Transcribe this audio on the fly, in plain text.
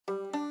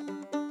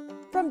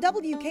From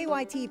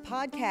WKYT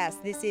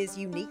Podcast, this is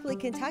Uniquely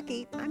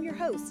Kentucky. I'm your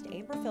host,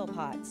 Amber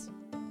Philpotts.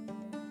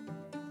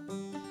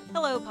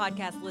 Hello,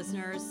 podcast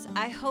listeners.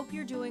 I hope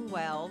you're doing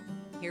well.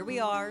 Here we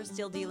are,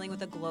 still dealing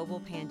with a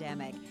global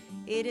pandemic.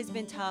 It has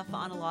been tough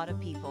on a lot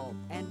of people,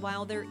 and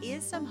while there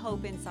is some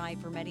hope in sight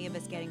for many of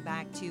us getting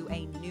back to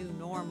a new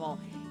normal,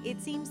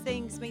 it seems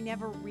things may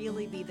never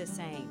really be the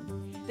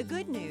same. The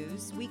good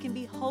news, we can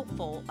be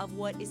hopeful of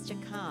what is to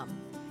come.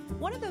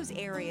 One of those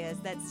areas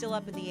that's still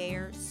up in the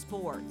air,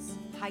 sports,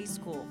 high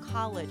school,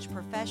 college,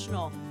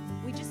 professional,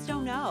 we just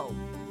don't know.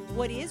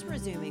 What is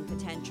resuming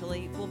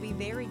potentially will be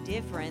very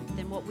different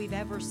than what we've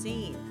ever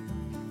seen.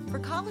 For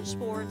college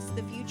sports,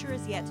 the future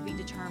is yet to be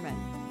determined.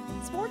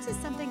 Sports is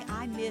something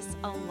I miss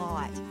a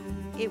lot.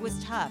 It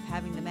was tough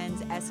having the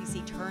men's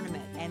SEC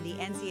tournament and the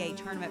NCAA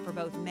tournament for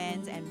both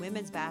men's and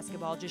women's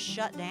basketball just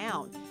shut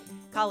down.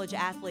 College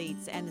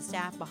athletes and the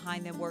staff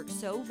behind them work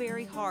so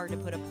very hard to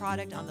put a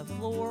product on the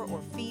floor or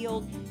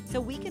field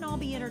so we can all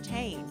be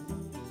entertained.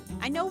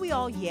 I know we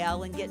all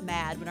yell and get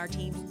mad when our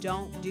teams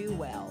don't do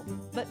well,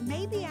 but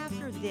maybe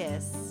after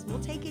this,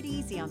 we'll take it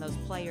easy on those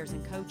players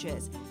and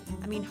coaches.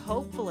 I mean,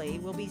 hopefully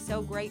we'll be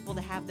so grateful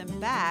to have them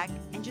back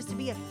and just to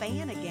be a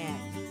fan again.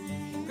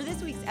 For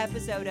this week's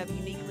episode of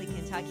Uniquely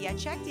Kentucky, I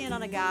checked in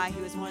on a guy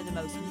who is one of the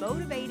most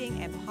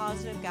motivating and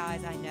positive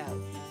guys I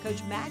know.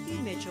 Coach Matthew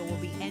Mitchell will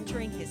be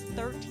entering his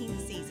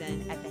 13th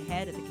season at the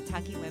head of the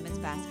Kentucky women's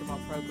basketball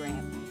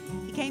program.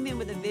 He came in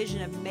with a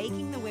vision of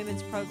making the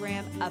women's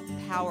program a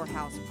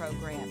powerhouse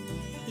program.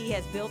 He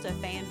has built a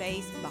fan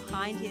base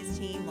behind his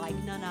team like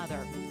none other.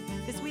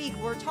 This week,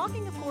 we're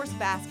talking, of course,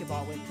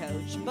 basketball with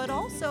Coach, but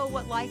also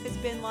what life has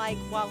been like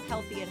while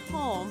healthy at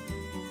home,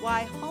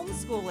 why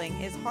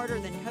homeschooling is harder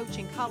than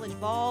coaching college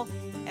ball,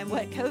 and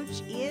what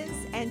Coach is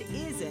and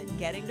isn't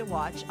getting to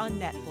watch on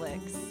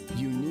Netflix.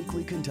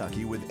 Uniquely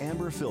Kentucky with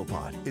Amber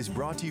Philpott is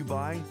brought to you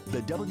by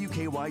the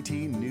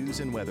WKYT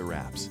News and Weather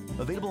apps,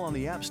 available on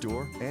the App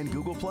Store and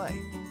Google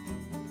Play.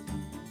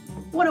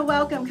 I want to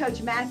welcome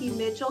Coach Matthew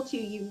Mitchell to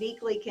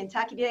Uniquely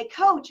Kentucky today.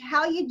 Coach,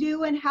 how you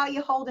doing? How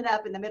you holding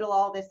up in the middle of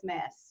all this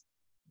mess?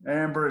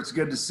 Amber, it's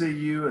good to see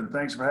you, and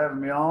thanks for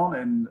having me on.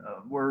 And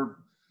we're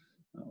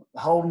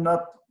holding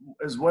up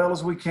as well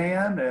as we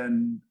can.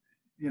 And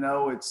you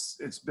know,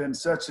 it's been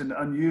such an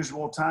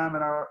unusual time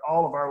in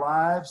all of our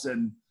lives,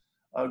 and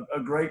a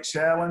great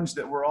challenge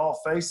that we're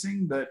all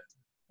facing. But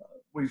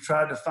we've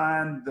tried to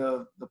find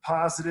the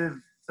positive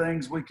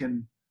things we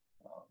can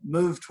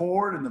move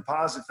toward and the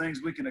positive things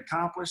we can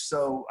accomplish.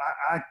 So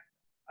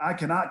I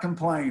cannot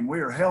complain. We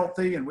are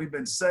healthy, and we've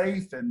been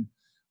safe, and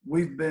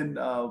we've been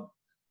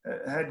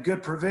had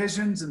good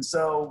provisions, and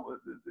so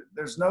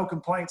there's no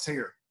complaints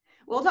here.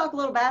 We'll talk a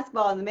little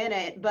basketball in a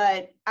minute,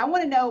 but I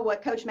want to know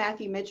what Coach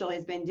Matthew Mitchell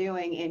has been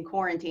doing in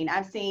quarantine.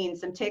 I've seen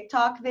some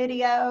TikTok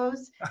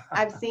videos.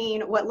 I've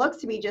seen what looks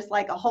to be just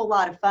like a whole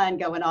lot of fun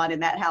going on in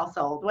that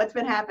household. What's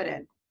been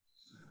happening?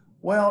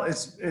 Well,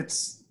 it's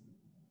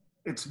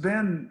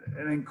been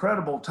an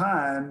incredible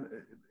time.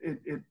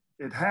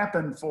 It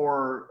happened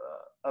for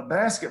a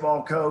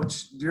basketball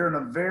coach during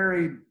a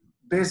very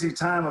busy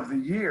time of the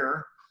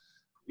year.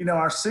 You know,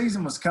 our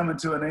season was coming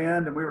to an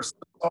end, and we were so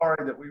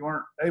sorry that we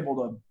weren't able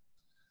to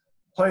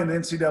play in the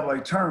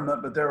NCAA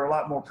tournament, but there were a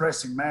lot more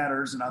pressing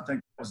matters, and I think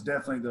that was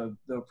definitely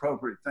the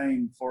appropriate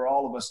thing for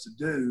all of us to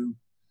do.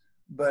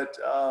 But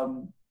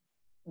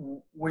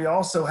we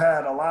also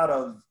had a lot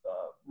of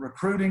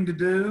recruiting to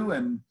do,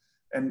 and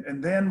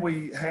then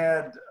we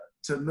had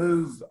to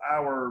move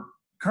our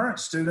current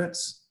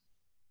students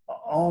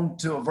on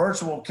to a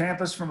virtual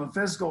campus from a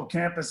physical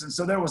campus. And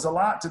so there was a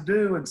lot to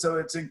do. And so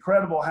it's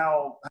incredible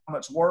how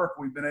much work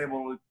we've been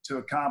able to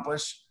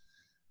accomplish.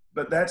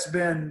 But that's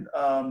been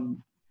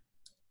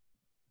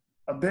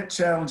a bit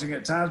challenging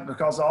at times,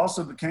 because I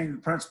also became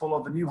the principal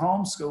of a new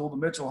homeschool, the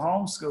Mitchell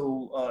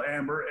Homeschool,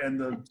 Amber, and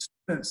the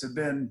students have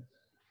been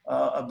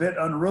a bit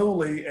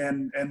unruly,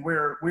 and we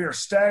are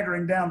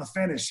staggering down the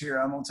finish here.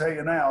 I'm gonna tell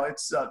you now,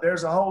 it's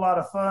there's a whole lot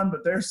of fun,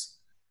 but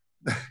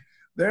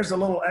there's a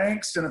little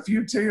angst and a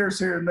few tears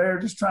here and there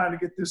just trying to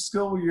get this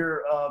school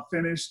year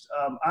finished.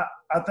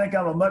 I think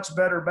I'm a much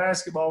better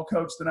basketball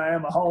coach than I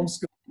am a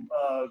homeschool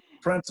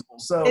principal.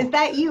 So is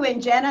that you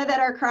and Jenna that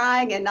are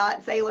crying and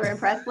not Sailor and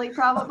Presley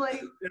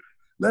probably?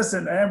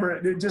 Listen, Amber,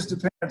 it just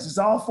depends. It's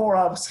all four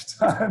of us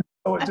at times,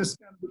 so it just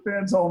kind of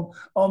depends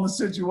on the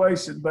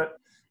situation. But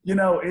you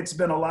know, it's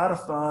been a lot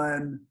of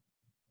fun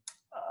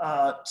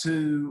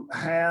to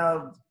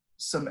have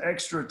some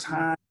extra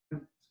time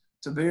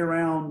to be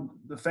around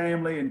the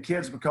family and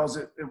kids, because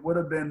it would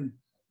have been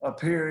a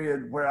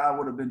period where I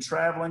would have been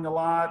traveling a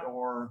lot,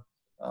 or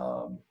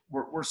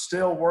we're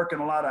still working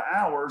a lot of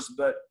hours,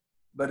 but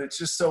it's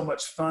just so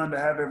much fun to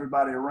have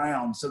everybody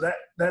around. So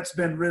that's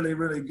been really,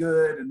 really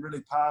good and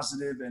really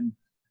positive. And,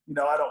 you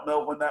know, I don't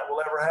know when that will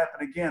ever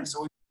happen again.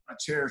 So we want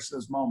to cherish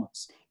those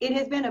moments. It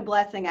has been a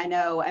blessing, I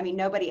know. I mean,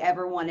 nobody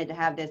ever wanted to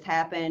have this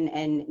happen,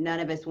 and none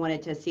of us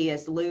wanted to see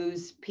us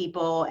lose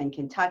people and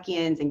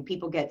Kentuckians and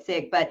people get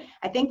sick. But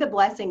I think the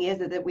blessing is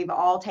that we've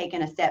all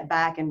taken a step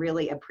back and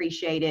really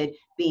appreciated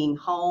being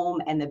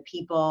home and the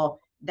people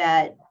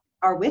that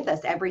are with us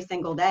every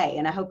single day.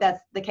 And I hope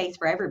that's the case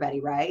for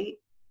everybody, right?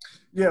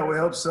 Yeah, we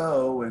hope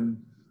so. And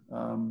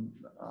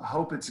I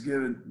hope it's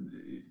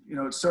given,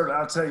 it's certainly,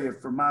 I'll tell you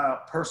from my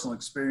personal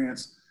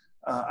experience,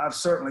 I've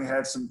certainly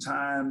had some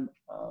time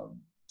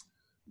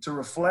to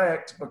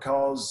reflect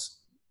because,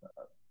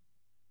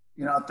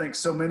 I think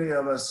so many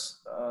of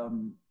us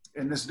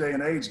in this day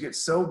and age get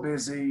so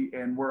busy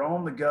and we're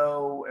on the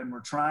go and we're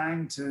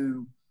trying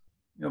to,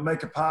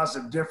 make a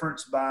positive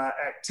difference by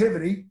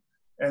activity.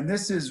 And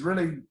this is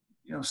really,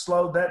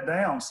 slowed that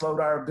down, slowed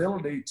our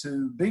ability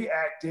to be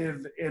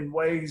active in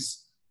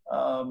ways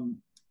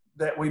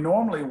that we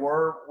normally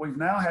were. We've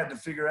now had to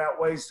figure out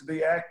ways to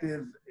be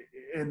active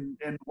in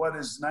what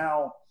is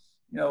now,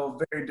 a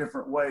very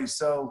different way.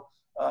 So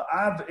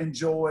I've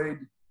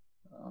enjoyed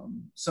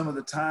some of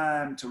the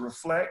time to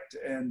reflect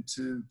and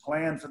to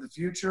plan for the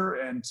future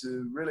and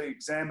to really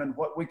examine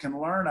what we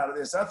can learn out of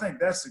this. I think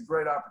that's a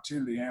great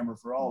opportunity, Amber,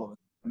 for all of us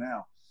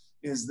now,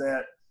 is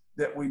that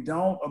we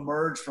don't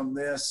emerge from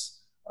this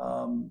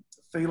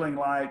feeling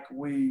like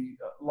we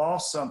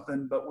lost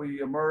something, but we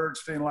emerge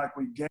feeling like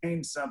we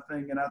gained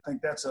something. And I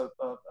think that's an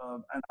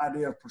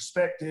idea of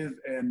perspective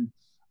and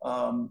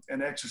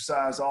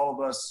exercise all of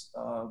us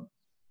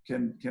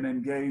can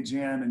engage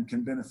in and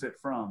can benefit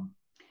from.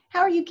 How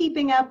are you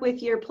keeping up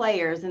with your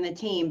players and the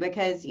team?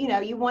 Because,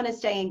 you want to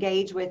stay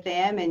engaged with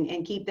them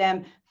and keep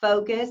them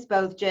focused,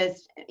 both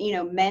just,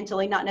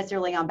 mentally, not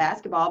necessarily on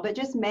basketball, but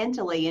just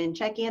mentally, and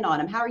check in on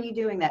them. How are you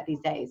doing that these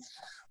days?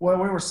 Well,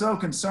 we were so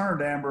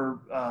concerned,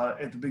 Amber,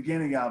 at the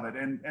beginning of it.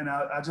 And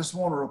I just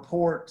want to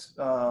report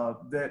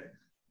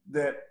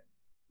that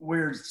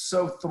we're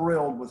so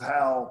thrilled with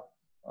how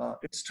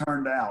it's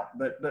turned out.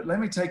 But let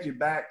me take you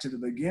back to the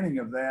beginning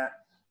of that.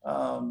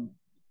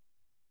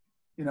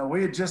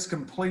 We had just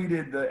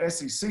completed the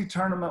SEC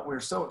tournament. We were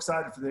so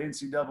excited for the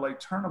NCAA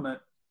tournament.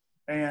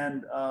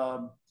 And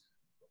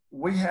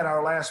we had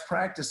our last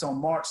practice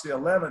on March the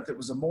 11th. It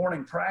was a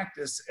morning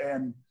practice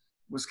and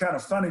it was kind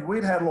of funny.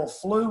 We'd had a little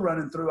flu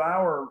running through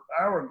our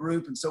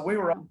group. And so we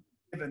were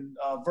giving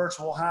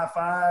virtual high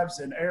fives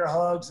and air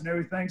hugs and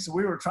everything. So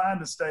we were trying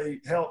to stay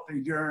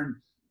healthy during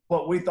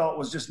what we thought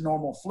was just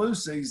normal flu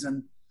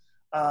season.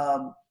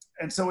 And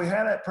so we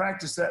had that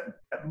practice that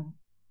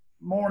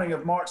morning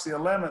of March the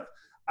 11th.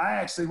 I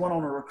actually went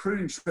on a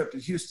recruiting trip to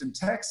Houston,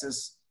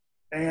 Texas,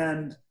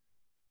 and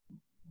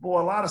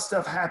boy, a lot of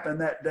stuff happened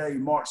that day,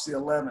 March the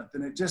 11th,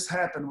 and it just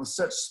happened with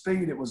such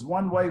speed. It was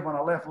one way when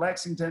I left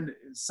Lexington.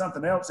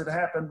 Something else had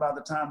happened by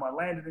the time I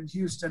landed in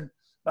Houston.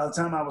 By the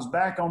time I was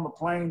back on the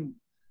plane,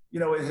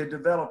 it had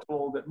developed a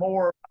little bit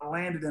more. I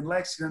landed in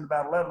Lexington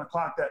about 11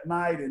 o'clock that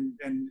night and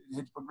it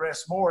had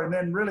progressed more. And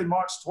then really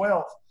March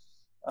 12th,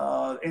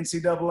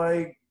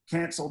 NCAA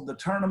canceled the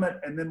tournament,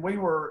 and then we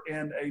were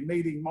in a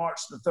meeting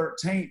March the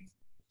 13th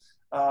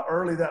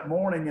early that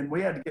morning, and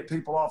we had to get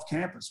people off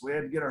campus. We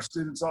had to get our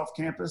students off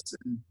campus,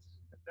 and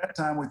at that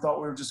time we thought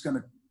we were just going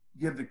to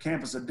give the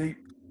campus a deep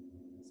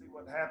see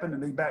what happened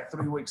and be back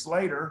 3 weeks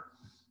later.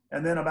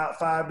 And then about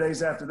 5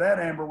 days after that,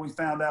 Amber, we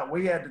found out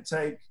we had to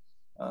take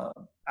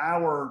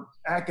our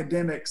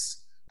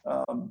academics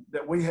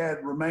that we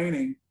had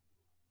remaining,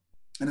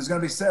 and it's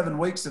going to be 7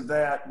 weeks of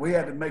that. We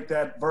had to make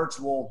that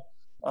virtual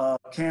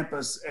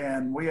campus,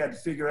 and we had to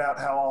figure out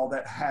how all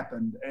that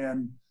happened.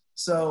 And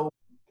so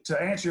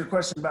to answer your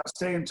question about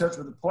staying in touch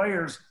with the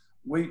players,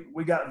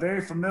 we got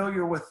very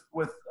familiar with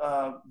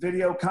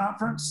video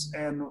conference,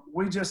 and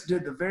we just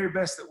did the very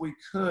best that we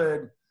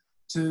could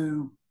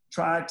to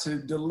try to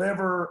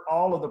deliver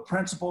all of the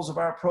principles of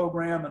our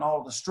program and all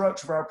of the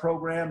structure of our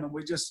program. And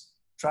we just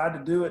tried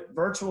to do it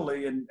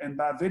virtually and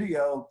by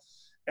video.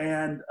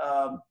 And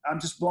I'm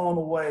just blown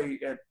away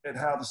at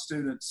how the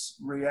students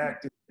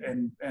reacted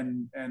and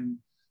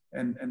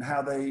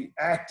how they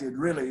acted,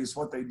 really, is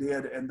what they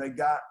did. And they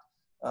got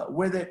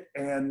with it.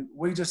 And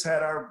we just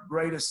had our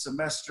greatest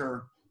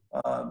semester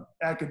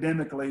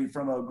academically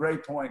from a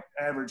grade point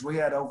average. We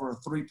had over a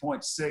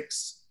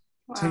 3.6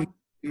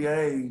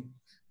 GPA,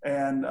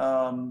 and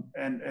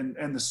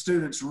the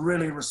students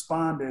really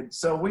responded.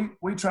 So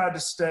we tried to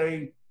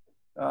stay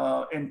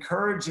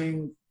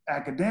encouraging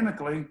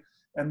academically.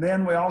 And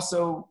then we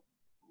also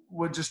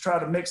would just try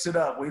to mix it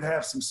up. We'd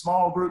have some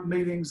small group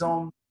meetings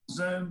on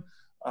Zoom.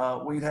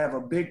 We'd have a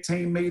big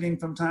team meeting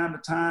from time to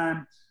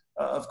time.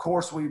 Of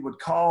course, we would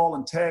call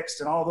and text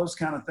and all those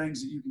kind of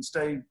things that you can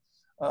stay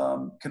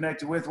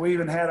connected with. We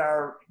even had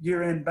our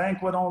year-end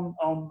banquet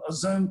on a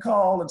Zoom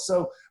call. And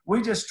so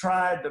we just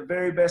tried the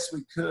very best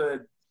we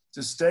could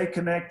to stay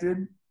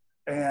connected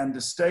and to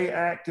stay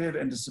active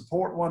and to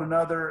support one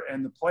another,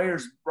 and the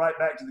players right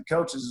back to the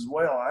coaches as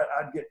well.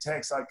 I'd get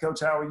texts like, "Coach,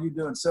 how are you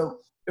doing?" So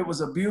it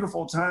was a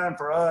beautiful time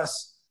for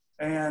us,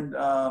 and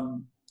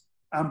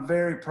I'm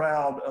very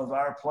proud of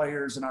our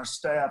players and our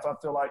staff. I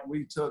feel like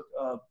we took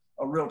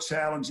a real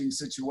challenging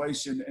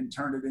situation and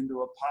turned it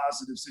into a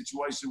positive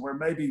situation where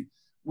maybe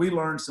we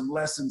learned some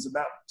lessons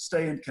about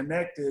staying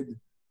connected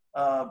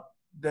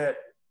that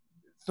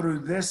through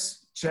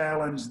this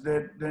challenge,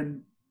 that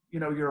then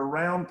you're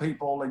around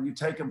people and you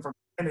take them for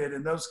granted,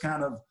 and those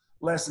kind of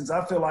lessons,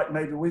 I feel like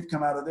maybe we've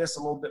come out of this a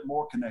little bit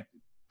more connected.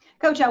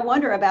 Coach, I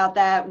wonder about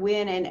that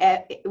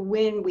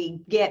when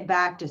we get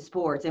back to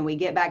sports and we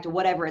get back to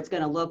whatever it's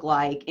going to look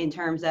like in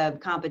terms of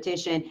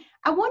competition.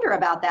 I wonder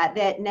about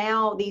that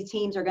now these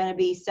teams are going to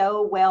be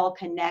so well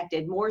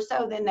connected, more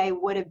so than they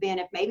would have been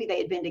if maybe they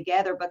had been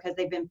together, because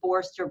they've been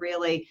forced to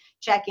really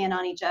check in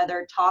on each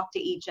other, talk to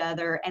each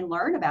other, and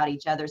learn about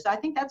each other. So I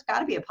think that's got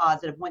to be a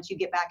positive once you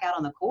get back out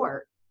on the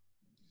court.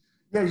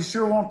 Yeah, you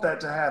sure want that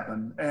to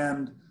happen.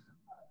 And,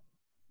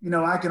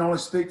 I can only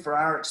speak for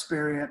our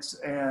experience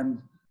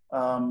and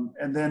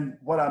then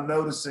what I'm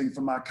noticing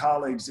from my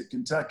colleagues at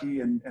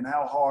Kentucky and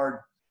how hard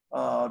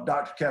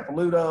Dr.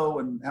 Capilouto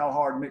and how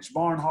hard Mitch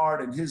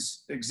Barnhart and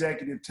his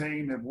executive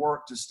team have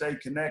worked to stay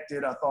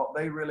connected. I thought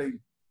they really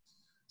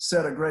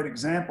set a great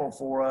example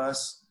for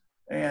us.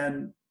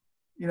 And,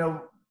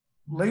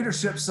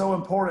 leadership's so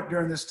important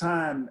during this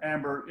time,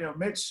 Amber.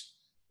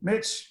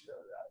 Mitch,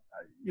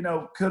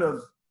 could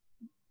have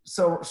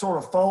sort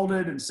of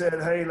folded and said,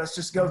 hey, let's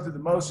just go through the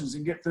motions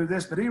and get through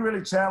this. But he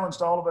really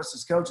challenged all of us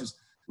as coaches.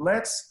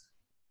 Let's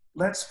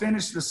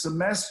finish the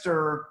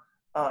semester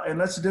and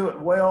let's do it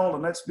well,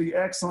 and let's be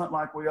excellent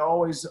like we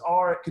always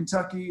are at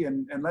Kentucky,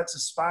 and let's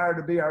aspire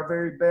to be our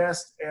very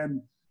best.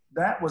 And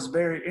that was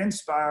very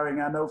inspiring,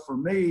 I know, for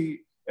me,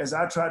 as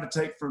I tried to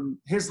take from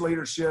his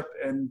leadership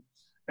and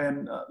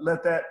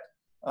let that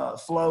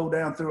flow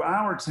down through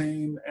our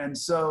team. And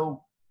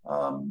so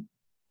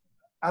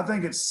I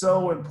think it's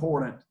so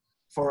important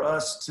for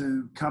us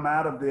to come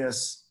out of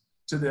this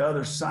to the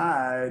other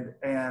side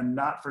and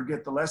not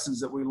forget the lessons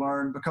that we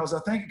learned, because I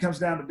think it comes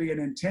down to being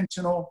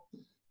intentional.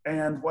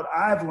 And what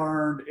I've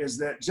learned is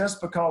that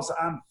just because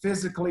I'm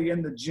physically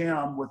in the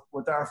gym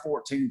with our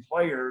 14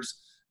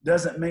 players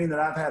doesn't mean that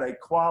I've had a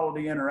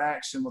quality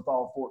interaction with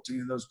all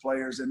 14 of those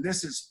players. And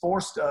this has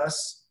forced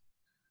us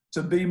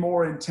to be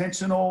more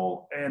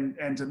intentional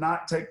and to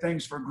not take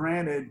things for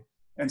granted.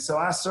 And so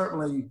I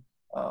certainly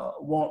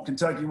want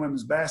Kentucky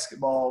women's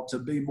basketball to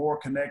be more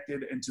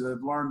connected and to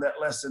have learned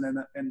that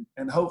lesson.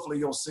 And hopefully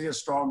you'll see a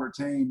stronger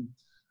team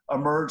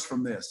emerge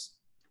from this.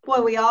 Boy,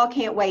 we all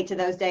can't wait to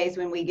those days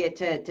when we get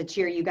to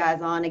cheer you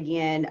guys on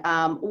again.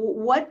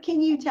 What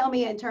can you tell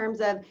me in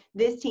terms of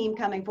this team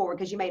coming forward?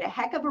 Because you made a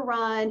heck of a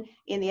run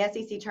in the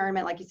SEC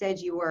tournament. Like you said,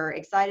 you were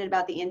excited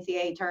about the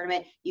NCAA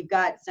tournament. You've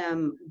got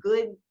some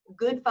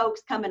good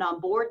folks coming on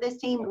board this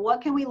team.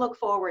 What can we look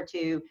forward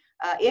to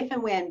if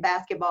and when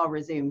basketball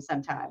resumes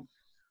sometime?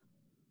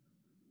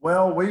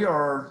 Well, we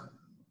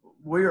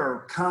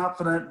are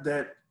confident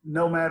that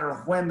no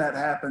matter when that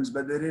happens,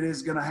 but that it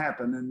is going to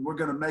happen, and we're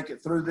going to make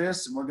it through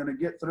this, and we're going to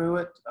get through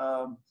it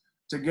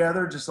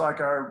together, just like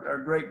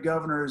our great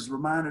governor has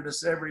reminded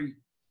us every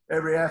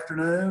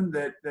afternoon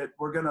that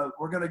we're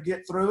going to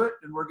get through it,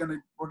 and we're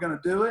going to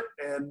do it,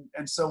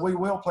 and so we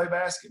will play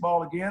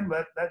basketball again.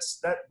 But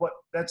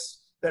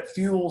that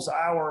fuels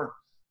our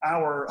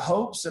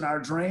hopes and our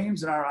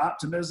dreams and our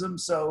optimism.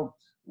 So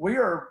we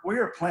are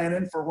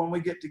planning for when we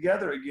get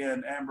together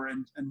again, Amber,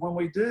 and when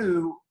we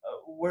do,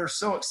 we're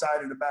so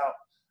excited about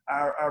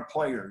our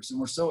players, and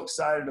we're so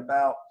excited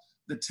about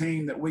the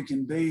team that we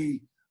can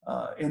be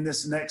in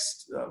this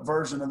next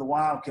version of the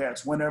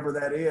Wildcats, whenever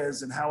that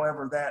is and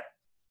however that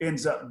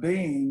ends up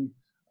being.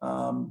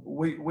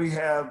 We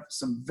have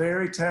some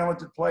very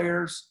talented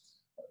players,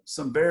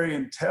 some very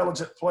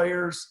intelligent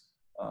players,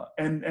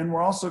 and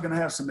we're also going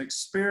to have some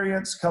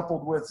experience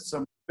coupled with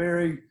some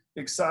very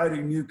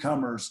exciting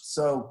newcomers.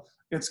 So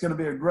it's going to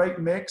be a great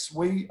mix.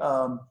 We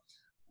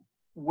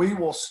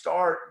will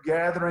start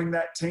gathering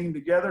that team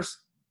together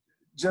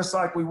just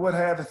like we would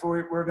have if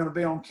we're going to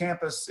be on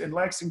campus in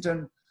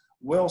Lexington.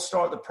 We'll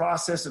start the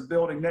process of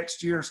building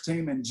next year's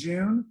team in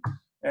June.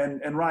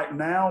 And right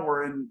now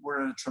we're in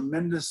a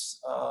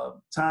tremendous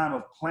time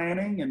of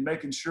planning and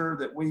making sure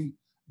that we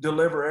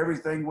deliver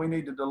everything we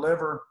need to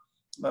deliver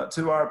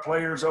to our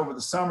players over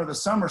the summer. The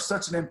summer is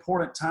such an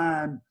important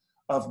time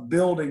of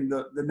building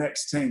the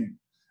next team.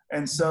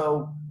 And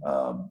so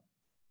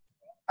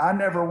I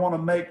never want to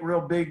make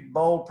real big,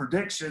 bold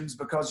predictions,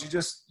 because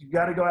you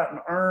got to go out and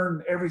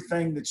earn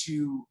everything that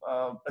you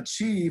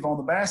achieve on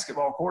the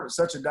basketball court. It's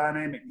such a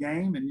dynamic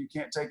game, and you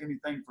can't take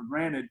anything for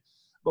granted.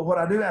 But what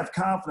I do have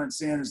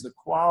confidence in is the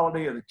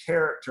quality of the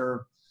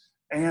character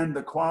and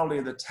the quality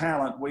of the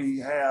talent we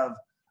have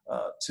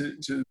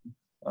to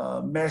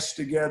mesh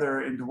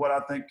together into what I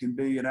think can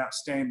be an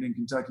outstanding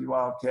Kentucky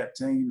Wildcat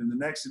team. And the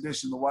next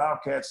edition of the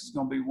Wildcats is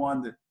going to be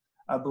one that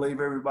I believe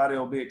everybody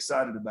will be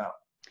excited about.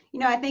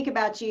 I think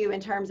about you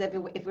in terms of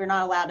if we're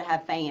not allowed to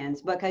have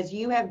fans, because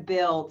you have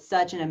built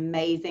such an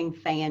amazing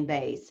fan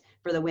base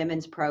for the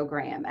women's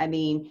program. I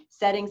mean,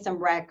 setting some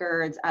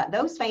records.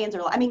 Those fans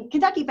are,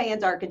 Kentucky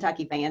fans are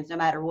Kentucky fans no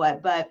matter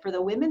what. But for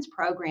the women's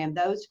program,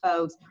 those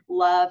folks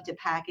love to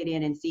pack it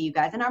in and see you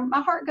guys. And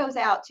my heart goes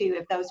out to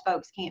if those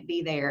folks can't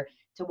be there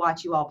to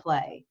watch you all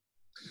play.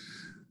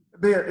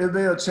 It'll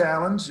be a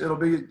challenge. It'll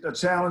be a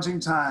challenging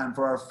time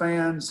for our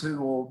fans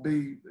who will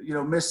be,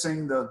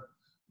 missing the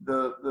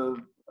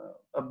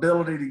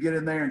ability to get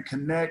in there and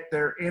connect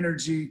their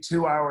energy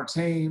to our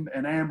team.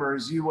 And Amber,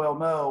 as you well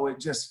know, it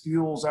just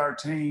fuels our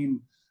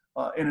team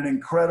in an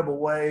incredible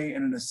way,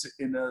 and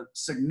in a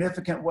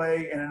significant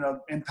way, and in an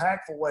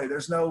impactful way.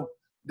 There's no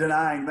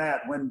denying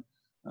that. When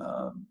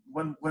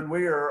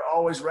we are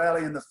always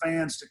rallying the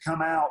fans to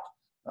come out,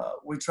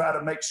 we try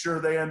to make sure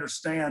they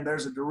understand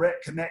there's a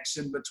direct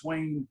connection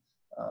between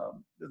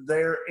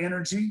their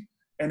energy,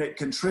 and it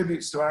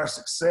contributes to our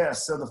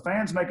success. So the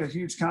fans make a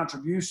huge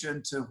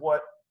contribution to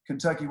what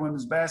Kentucky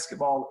women's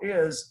basketball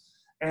is.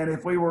 And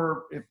if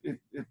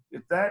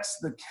that's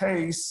the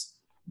case,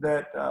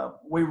 that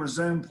we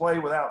resume play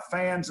without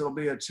fans, it'll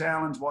be a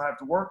challenge we'll have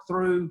to work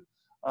through.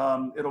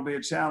 It'll be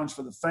a challenge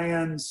for the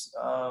fans.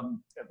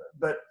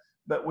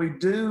 But we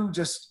do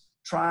just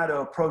try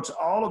to approach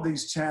all of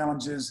these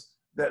challenges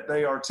that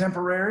they are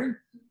temporary,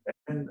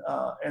 and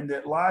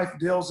that life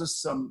deals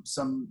us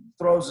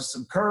throws us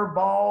some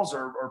curveballs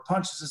or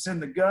punches us in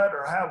the gut,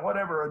 or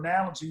whatever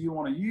analogy you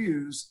want to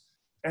use.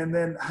 And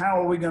then how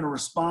are we going to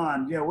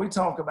respond? We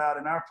talk about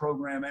in our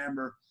program,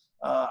 Amber,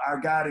 our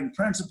guiding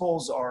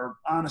principles are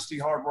honesty,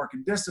 hard work,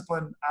 and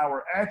discipline.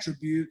 Our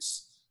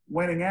attributes,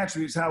 winning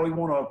attributes, how we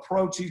want to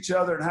approach each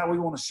other and how we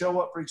want to show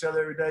up for each other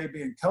every day,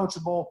 being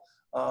coachable,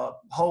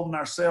 holding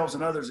ourselves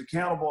and others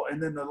accountable.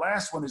 And then the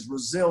last one is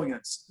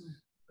resilience.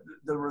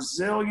 The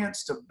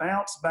resilience to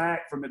bounce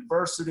back from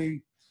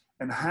adversity.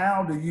 And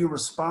how do you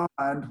respond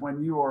when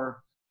you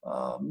are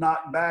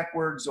knocked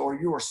backwards, or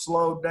you are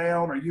slowed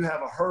down, or you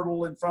have a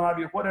hurdle in front of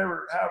you,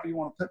 however you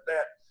want to put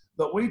that.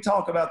 But we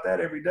talk about that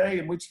every day,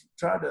 and we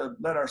try to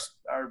let our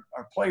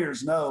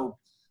players know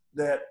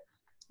that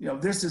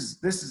this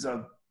is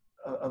a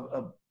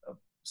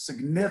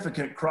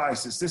significant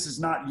crisis. This is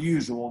not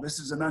usual. This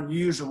is an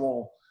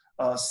unusual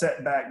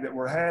setback that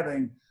we're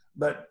having,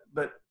 but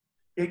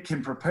it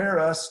can prepare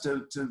us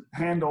to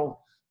handle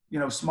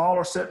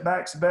smaller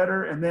setbacks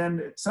better. And then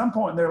at some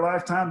point in their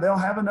lifetime, they'll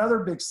have another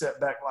big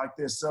setback like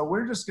this. So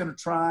we're just going to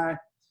try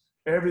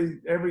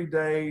every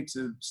day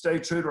to stay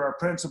true to our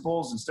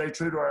principles and stay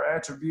true to our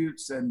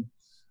attributes, and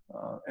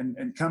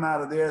come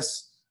out of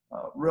this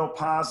real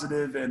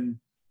positive, and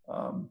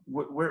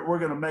we're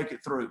going to make it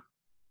through.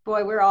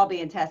 Boy, we're all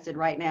being tested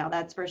right now,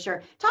 that's for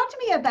sure. Talk to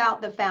me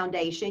about the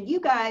foundation. You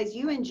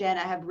and Jenna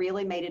have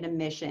really made it a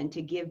mission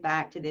to give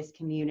back to this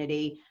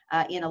community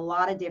in a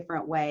lot of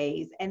different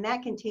ways. And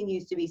that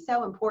continues to be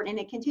so important. And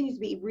it continues to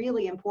be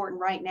really important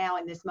right now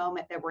in this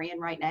moment that we're in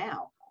right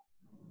now.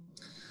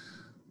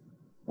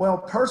 Well,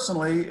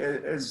 personally,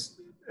 as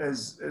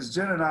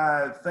Jen and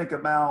I think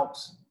about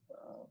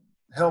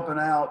helping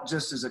out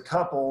just as a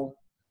couple,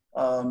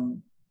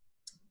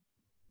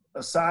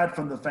 aside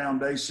from the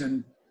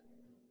foundation,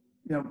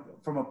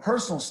 from a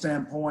personal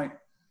standpoint,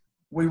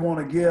 we want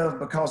to give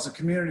because the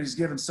community has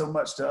given so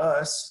much to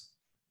us.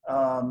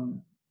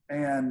 And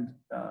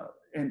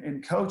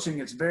in coaching,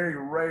 it's very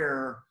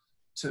rare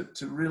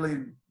to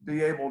really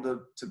be able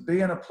to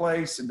be in a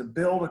place and to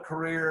build a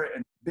career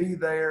and be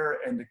there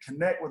and to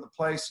connect with a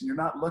place, and you're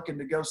not looking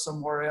to go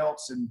somewhere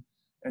else,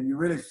 and you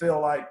really feel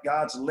like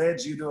God's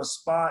led you to a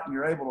spot and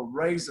you're able to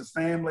raise a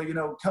family.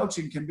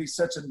 Coaching can be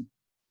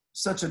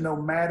such a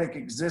nomadic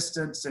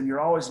existence, and you're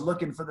always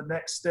looking for the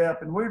next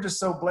step. And we're just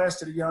so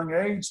blessed at a young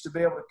age to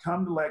be able to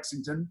come to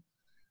Lexington,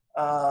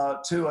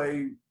 to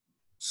a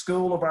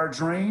school of our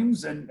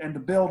dreams, and to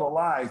build a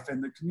life.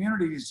 And the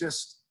community has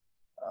just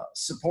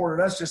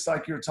supported us, just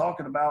like you're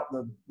talking about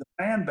the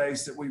fan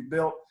base that we've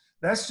built.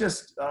 That's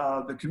just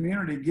the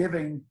community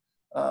giving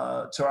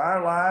to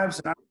our lives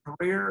and our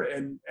career,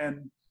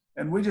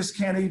 and we just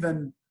can't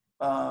even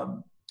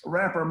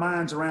wrap our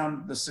minds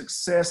around the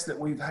success that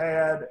we've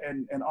had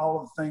and all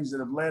of the things that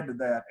have led to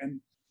that.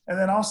 And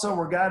then also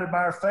we're guided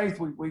by our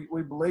faith.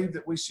 We believe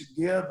that we should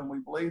give, and we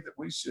believe that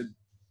we should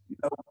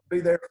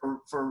be there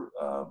for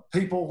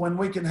people when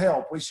we can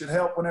help. We should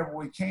help whenever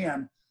we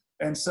can.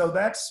 And so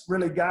that's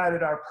really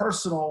guided our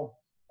personal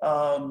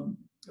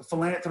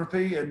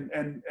philanthropy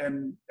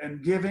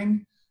and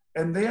giving.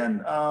 And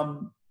then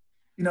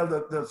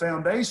the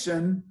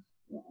foundation,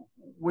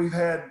 we've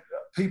had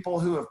people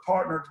who have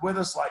partnered with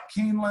us, like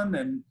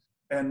Keeneland,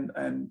 and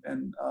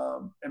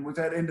we've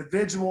had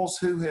individuals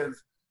who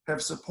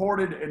have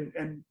supported,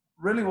 and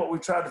really what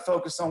we've tried to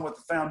focus on with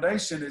the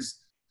foundation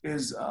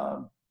is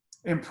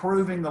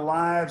improving the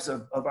lives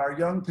of our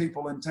young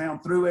people in town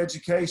through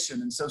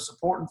education. And so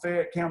supporting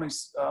Fayette County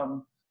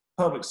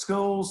public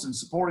schools and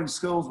supporting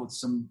schools with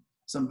some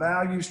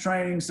values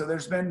training. So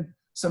there's been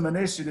some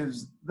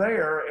initiatives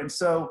there. And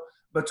so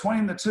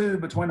between the two,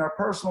 between our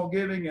personal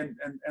giving and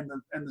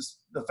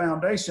the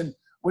foundation,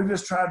 we've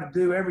just tried to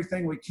do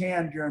everything we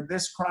can during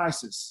this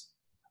crisis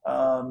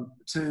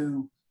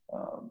to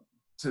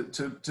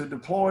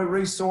deploy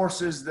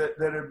resources that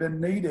have been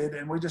needed.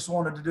 And we just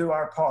wanted to do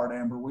our part,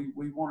 Amber.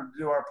 We wanted to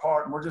do our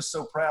part, and we're just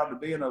so proud to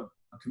be in a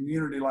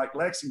community like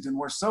Lexington,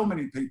 where so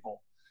many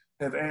people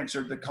have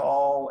answered the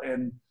call,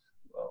 and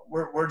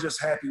we're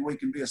just happy we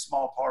can be a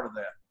small part of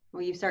that.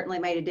 Well, you've certainly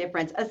made a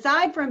difference.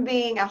 Aside from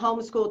being a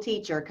homeschool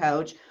teacher,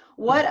 Coach,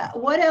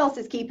 What else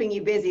is keeping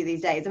you busy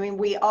these days? I mean,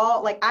 we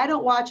all, like, I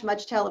don't watch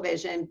much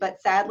television, but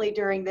sadly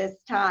during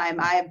this time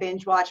I have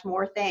binge watched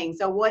more things.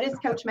 So what is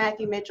Coach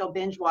Matthew Mitchell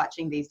binge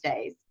watching these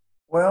days?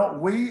 Well,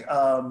 we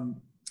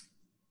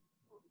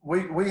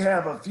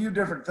have a few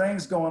different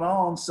things going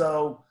on.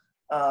 So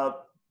I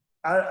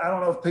don't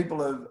know if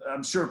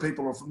I'm sure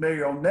people are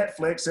familiar on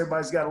Netflix.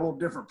 Everybody's got a little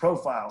different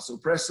profile. So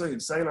Presley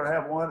and Sailor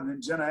have one, and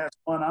then Jenna has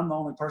one. I'm the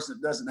only person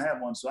that doesn't have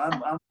one. So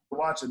I'm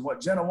watching what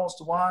Jenna wants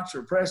to watch,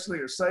 or Presley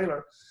or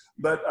Sailor.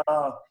 But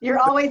you're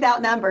always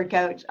outnumbered,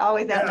 Coach.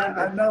 Always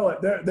outnumbered. I know it.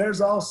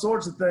 There's all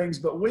sorts of things,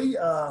 but we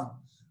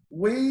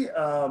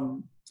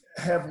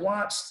have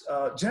watched.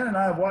 Jen and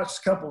I have watched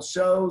a couple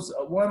shows.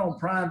 One on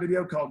Prime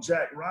Video called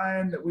Jack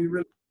Ryan that we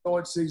really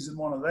enjoyed season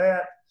 1 of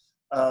that.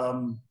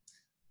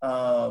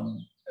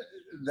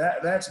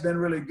 That's been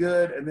really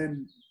good. And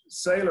then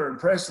Sailor and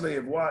Presley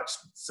have watched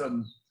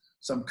some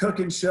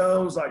cooking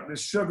shows, like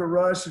this Sugar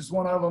Rush is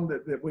one of them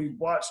that we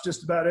watched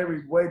just about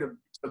every way to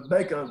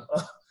make a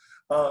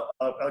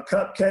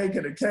cupcake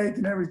and a cake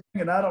and everything.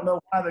 And I don't know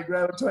why they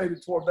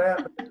gravitated toward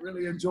that, but they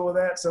really enjoy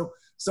that. So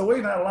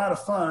we've had a lot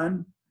of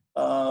fun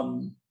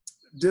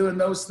doing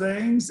those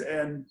things,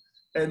 and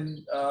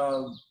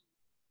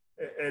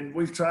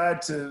we've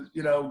tried to,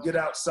 get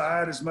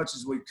outside as much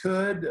as we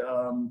could,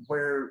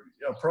 where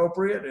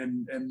appropriate,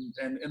 and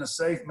in a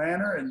safe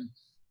manner,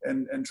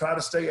 and try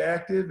to stay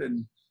active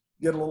and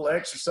get a little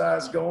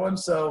exercise going.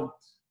 So,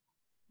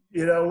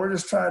 we're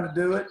just trying to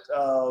do it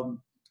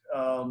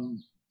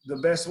the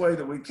best way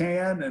that we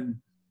can,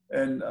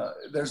 and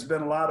there's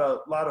been a lot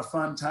of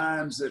fun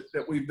times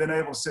that we've been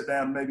able to sit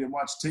down maybe and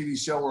watch a TV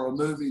show or a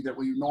movie that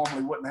we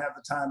normally wouldn't have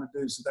the time to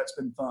do. So that's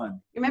been fun.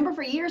 Remember,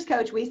 for years,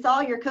 Coach, we saw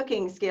your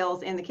cooking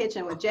skills in the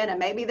kitchen with Jenna.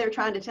 Maybe they're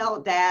trying to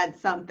tell Dad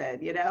something,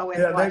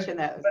 watching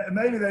those.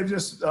 Maybe they've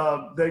just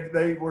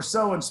they were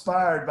so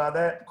inspired by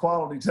that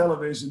quality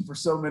television for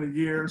so many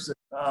years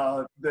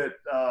that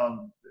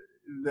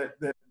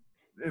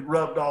it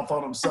rubbed off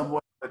on them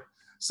somewhat. But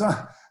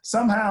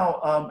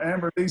somehow,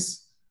 Amber,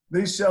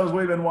 these shows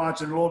we've been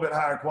watching are a little bit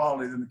higher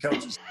quality than the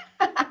coaches.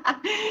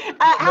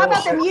 How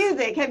about the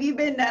music? Have you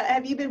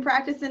been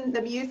practicing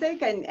the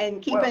music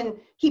and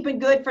keeping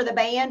good for the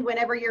band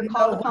whenever you're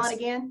called upon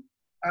again?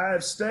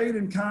 I've stayed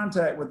in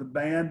contact with the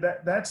band.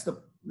 That's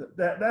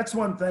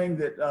one thing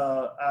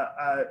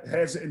that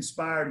has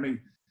inspired me.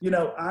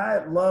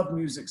 I love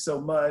music so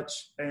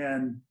much,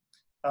 and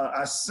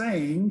I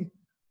sing.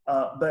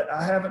 But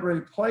I haven't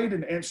really played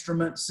an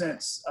instrument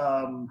since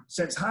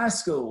high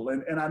school,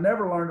 and I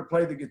never learned to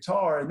play the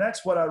guitar. And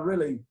that's what I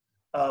really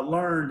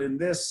learned in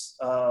this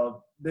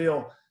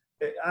deal.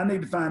 I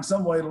need to find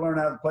some way to learn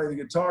how to play the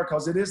guitar,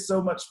 because it is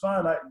so much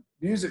fun.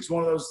 Music's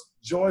one of those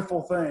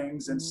joyful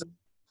things, and so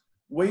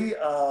we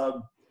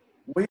have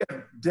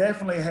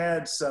definitely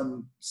had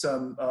some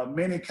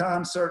mini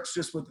concerts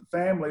just with the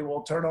family.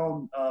 We'll turn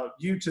on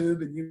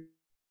YouTube, and you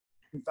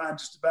can find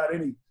just about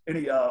any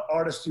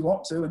artist you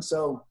want to, and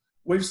so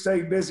we've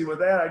stayed busy with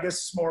that. I guess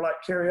it's more like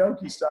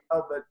karaoke style,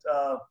 but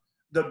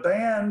the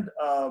band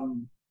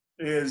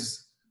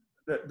is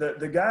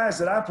the guys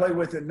that I play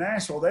with in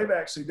Nashville. They've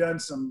actually done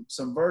some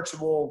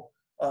virtual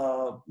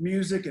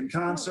music and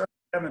concerts.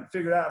 I haven't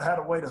figured out how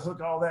to way to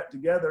hook all that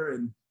together,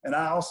 and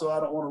I don't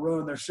want to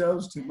ruin their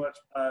shows too much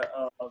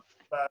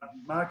by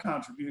my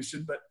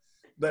contribution, but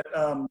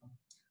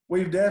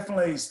we've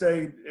definitely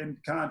stayed in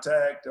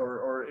contact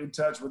or in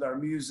touch with our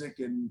music,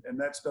 and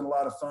that's been a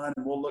lot of fun.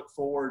 And we'll look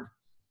forward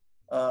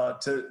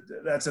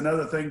that's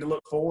another thing to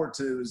look forward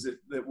to, is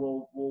that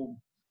we'll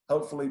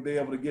hopefully be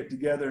able to get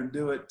together and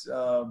do it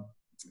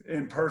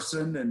in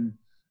person,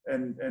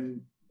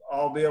 and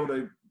all be able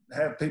to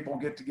have people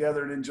get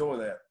together and enjoy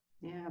that.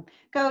 Yeah.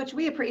 Coach,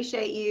 we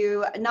appreciate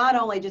you, not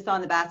only just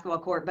on the basketball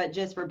court, but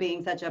just for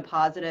being such a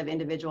positive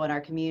individual in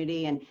our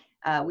community. And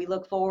we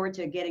look forward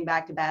to getting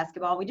back to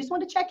basketball. We just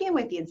want to check in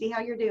with you and see how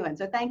you're doing.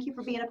 So thank you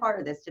for being a part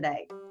of this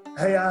today.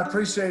 Hey, I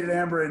appreciate it,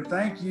 Amber, and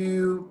thank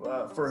you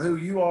for who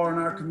you are in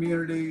our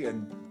community,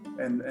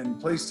 and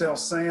please tell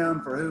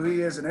Sam for who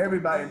he is, and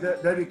everybody.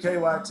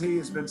 WKYT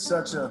has been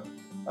such an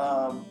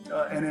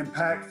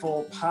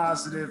impactful,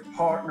 positive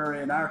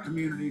partner in our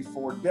community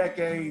for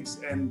decades,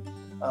 and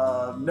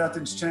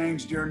nothing's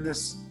changed during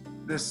this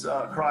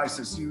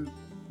crisis.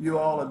 You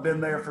all have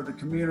been there for the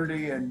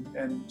community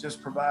and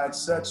just provide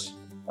such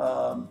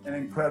an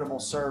incredible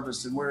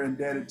service, and we're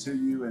indebted to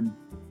you. And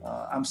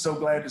I'm so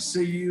glad to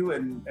see you,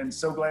 and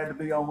so glad to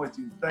be on with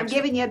you. Thanks. I'm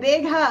giving you a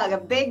big hug, a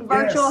big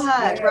virtual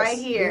hug right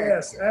here.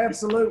 Yes,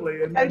 absolutely.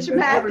 Coach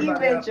Matthew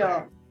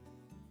Mitchell.